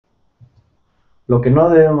Lo que no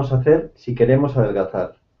debemos hacer si queremos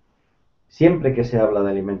adelgazar. Siempre que se habla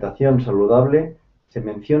de alimentación saludable, se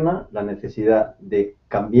menciona la necesidad de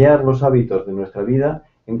cambiar los hábitos de nuestra vida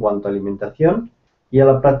en cuanto a alimentación y a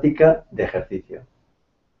la práctica de ejercicio.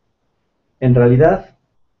 En realidad,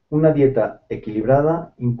 una dieta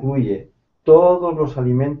equilibrada incluye todos los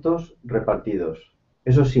alimentos repartidos,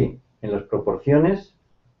 eso sí, en las proporciones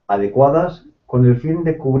adecuadas con el fin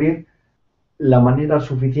de cubrir la manera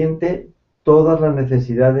suficiente todas las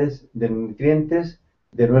necesidades de nutrientes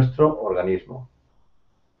de nuestro organismo.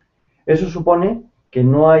 Eso supone que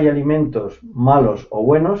no hay alimentos malos o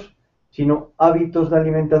buenos, sino hábitos de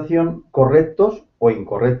alimentación correctos o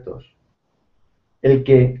incorrectos. El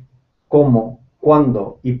qué, cómo,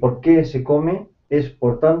 cuándo y por qué se come es,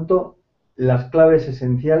 por tanto, las claves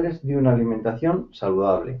esenciales de una alimentación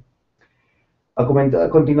saludable. A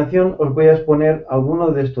continuación os voy a exponer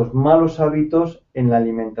algunos de estos malos hábitos en la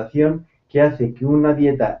alimentación que hace que una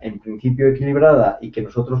dieta en principio equilibrada y que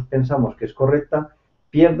nosotros pensamos que es correcta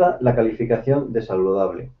pierda la calificación de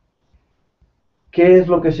saludable. ¿Qué es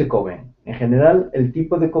lo que se come? En general, el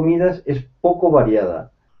tipo de comidas es poco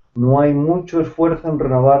variada. No hay mucho esfuerzo en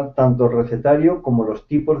renovar tanto el recetario como los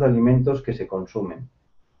tipos de alimentos que se consumen.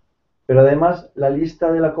 Pero además, la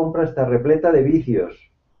lista de la compra está repleta de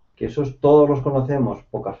vicios, que esos todos los conocemos: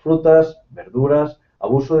 pocas frutas, verduras,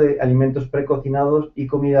 abuso de alimentos precocinados y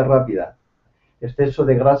comida rápida, exceso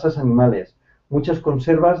de grasas animales, muchas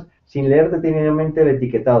conservas sin leer detenidamente el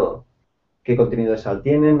etiquetado, qué contenido de sal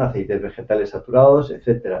tienen, aceites vegetales saturados,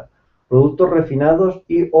 etcétera, productos refinados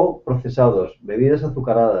y o procesados, bebidas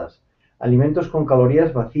azucaradas, alimentos con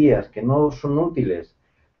calorías vacías que no son útiles.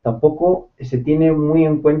 Tampoco se tiene muy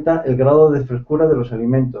en cuenta el grado de frescura de los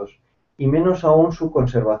alimentos, y menos aún su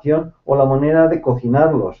conservación o la manera de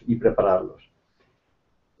cocinarlos y prepararlos.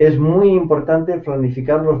 Es muy importante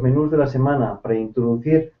planificar los menús de la semana para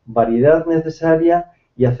introducir variedad necesaria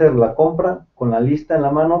y hacer la compra con la lista en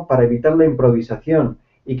la mano para evitar la improvisación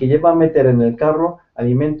y que lleva a meter en el carro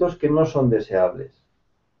alimentos que no son deseables.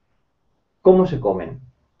 ¿Cómo se comen?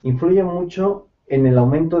 Influye mucho en el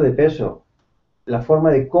aumento de peso, la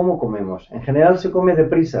forma de cómo comemos. En general se come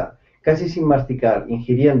deprisa, casi sin masticar,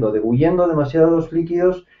 ingiriendo, deguyendo demasiados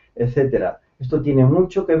líquidos, etcétera. Esto tiene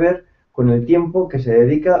mucho que ver con el tiempo que se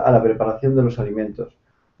dedica a la preparación de los alimentos.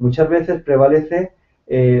 Muchas veces prevalece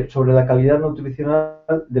sobre la calidad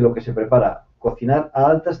nutricional de lo que se prepara. Cocinar a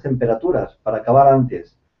altas temperaturas para acabar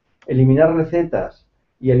antes. Eliminar recetas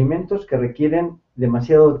y alimentos que requieren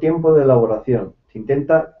demasiado tiempo de elaboración. Se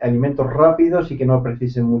intenta alimentos rápidos y que no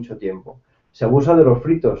precisen mucho tiempo. Se abusa de los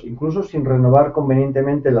fritos, incluso sin renovar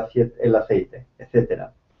convenientemente el aceite,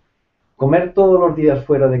 etcétera. Comer todos los días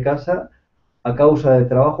fuera de casa a causa de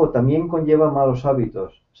trabajo también conlleva malos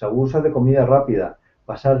hábitos. Se abusa de comida rápida,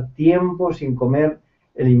 pasar tiempo sin comer,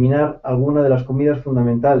 eliminar alguna de las comidas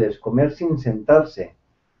fundamentales, comer sin sentarse,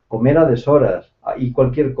 comer a deshoras y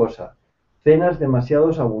cualquier cosa. Cenas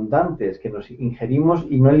demasiado abundantes que nos ingerimos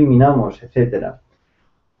y no eliminamos, etcétera.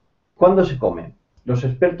 ¿Cuándo se come? Los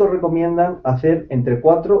expertos recomiendan hacer entre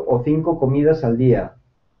 4 o 5 comidas al día,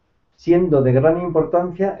 siendo de gran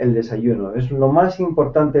importancia el desayuno. Es lo más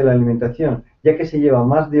importante de la alimentación, ya que se lleva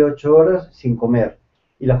más de 8 horas sin comer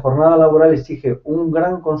y la jornada laboral exige un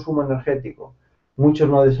gran consumo energético. Muchos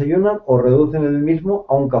no desayunan o reducen el mismo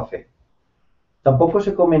a un café. Tampoco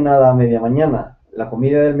se come nada a media mañana. La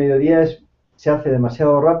comida del mediodía se hace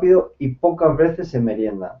demasiado rápido y pocas veces se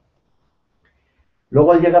merienda.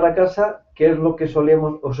 Luego, al llegar a casa, ¿qué es lo que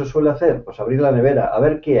solemos o se suele hacer? Pues abrir la nevera, a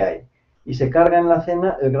ver qué hay. Y se carga en la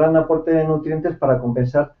cena el gran aporte de nutrientes para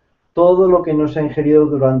compensar todo lo que no se ha ingerido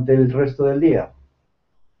durante el resto del día.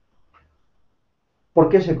 ¿Por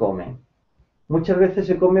qué se come? Muchas veces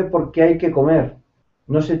se come porque hay que comer.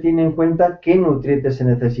 No se tiene en cuenta qué nutrientes se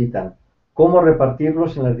necesitan, cómo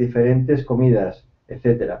repartirlos en las diferentes comidas,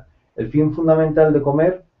 etcétera. El fin fundamental de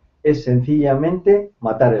comer es sencillamente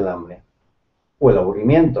matar el hambre, o el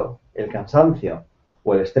aburrimiento, el cansancio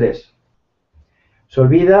o el estrés. Se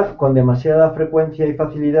olvida con demasiada frecuencia y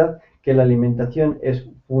facilidad que la alimentación es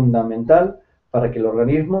fundamental para que el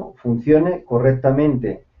organismo funcione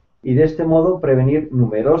correctamente y de este modo prevenir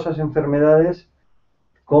numerosas enfermedades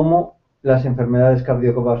como las enfermedades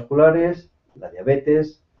cardiovasculares, la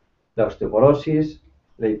diabetes, la osteoporosis,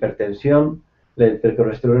 la hipertensión, la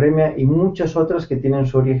hipercolesterolemia y muchas otras que tienen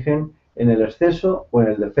su origen en el exceso o en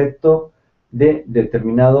el defecto de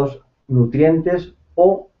determinados nutrientes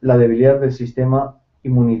o la debilidad del sistema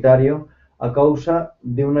inmunitario a causa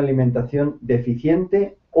de una alimentación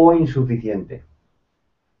deficiente o insuficiente.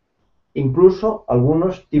 Incluso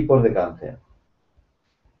algunos tipos de cáncer.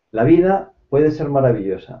 La vida puede ser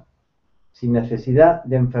maravillosa, sin necesidad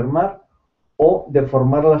de enfermar o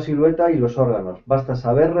deformar la silueta y los órganos. Basta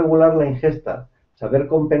saber regular la ingesta, saber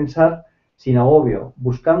compensar sin agobio,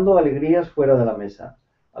 buscando alegrías fuera de la mesa,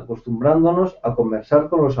 acostumbrándonos a conversar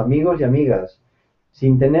con los amigos y amigas,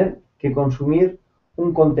 sin tener que consumir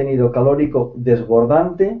un contenido calórico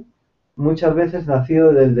desbordante, muchas veces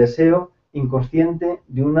nacido del deseo inconsciente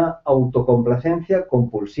de una autocomplacencia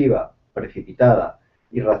compulsiva, precipitada,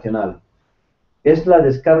 irracional. Es la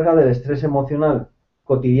descarga del estrés emocional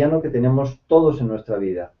cotidiano que tenemos todos en nuestra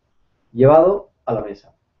vida, llevado a la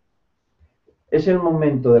mesa. Es el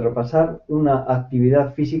momento de repasar una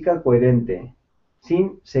actividad física coherente,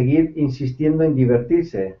 sin seguir insistiendo en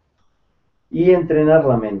divertirse, y entrenar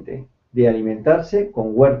la mente, de alimentarse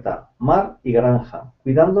con huerta, mar y granja,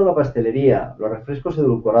 cuidando la pastelería, los refrescos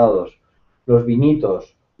edulcorados, los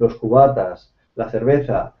vinitos, los cubatas, la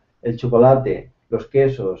cerveza, el chocolate, los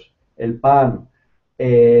quesos, el pan,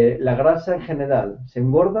 la grasa en general. Se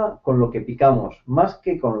engorda con lo que picamos, más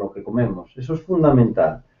que con lo que comemos. Eso es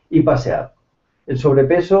fundamental. Y pasear. El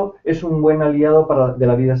sobrepeso es un buen aliado de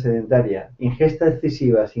la vida sedentaria. Ingesta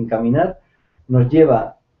excesiva sin caminar nos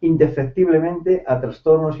lleva indefectiblemente a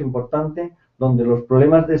trastornos importantes donde los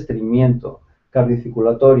problemas de estreñimiento,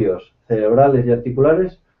 cardiocirculatorios, cerebrales y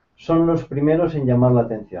articulares son los primeros en llamar la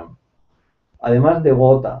atención. Además de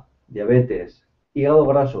gota, diabetes, hígado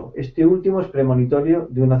graso, este último es premonitorio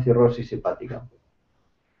de una cirrosis hepática.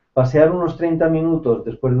 Pasear unos 30 minutos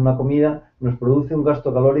después de una comida nos produce un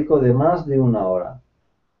gasto calórico de más de 1 hora.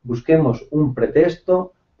 Busquemos un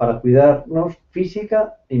pretexto para cuidarnos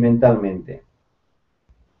física y mentalmente.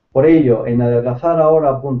 Por ello, en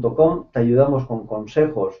adelgazarahora.com te ayudamos con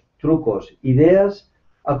consejos, trucos, ideas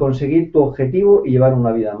a conseguir tu objetivo y llevar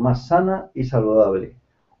una vida más sana y saludable.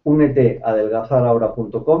 Únete a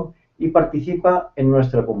adelgazarahora.com y participa en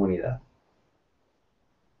nuestra comunidad.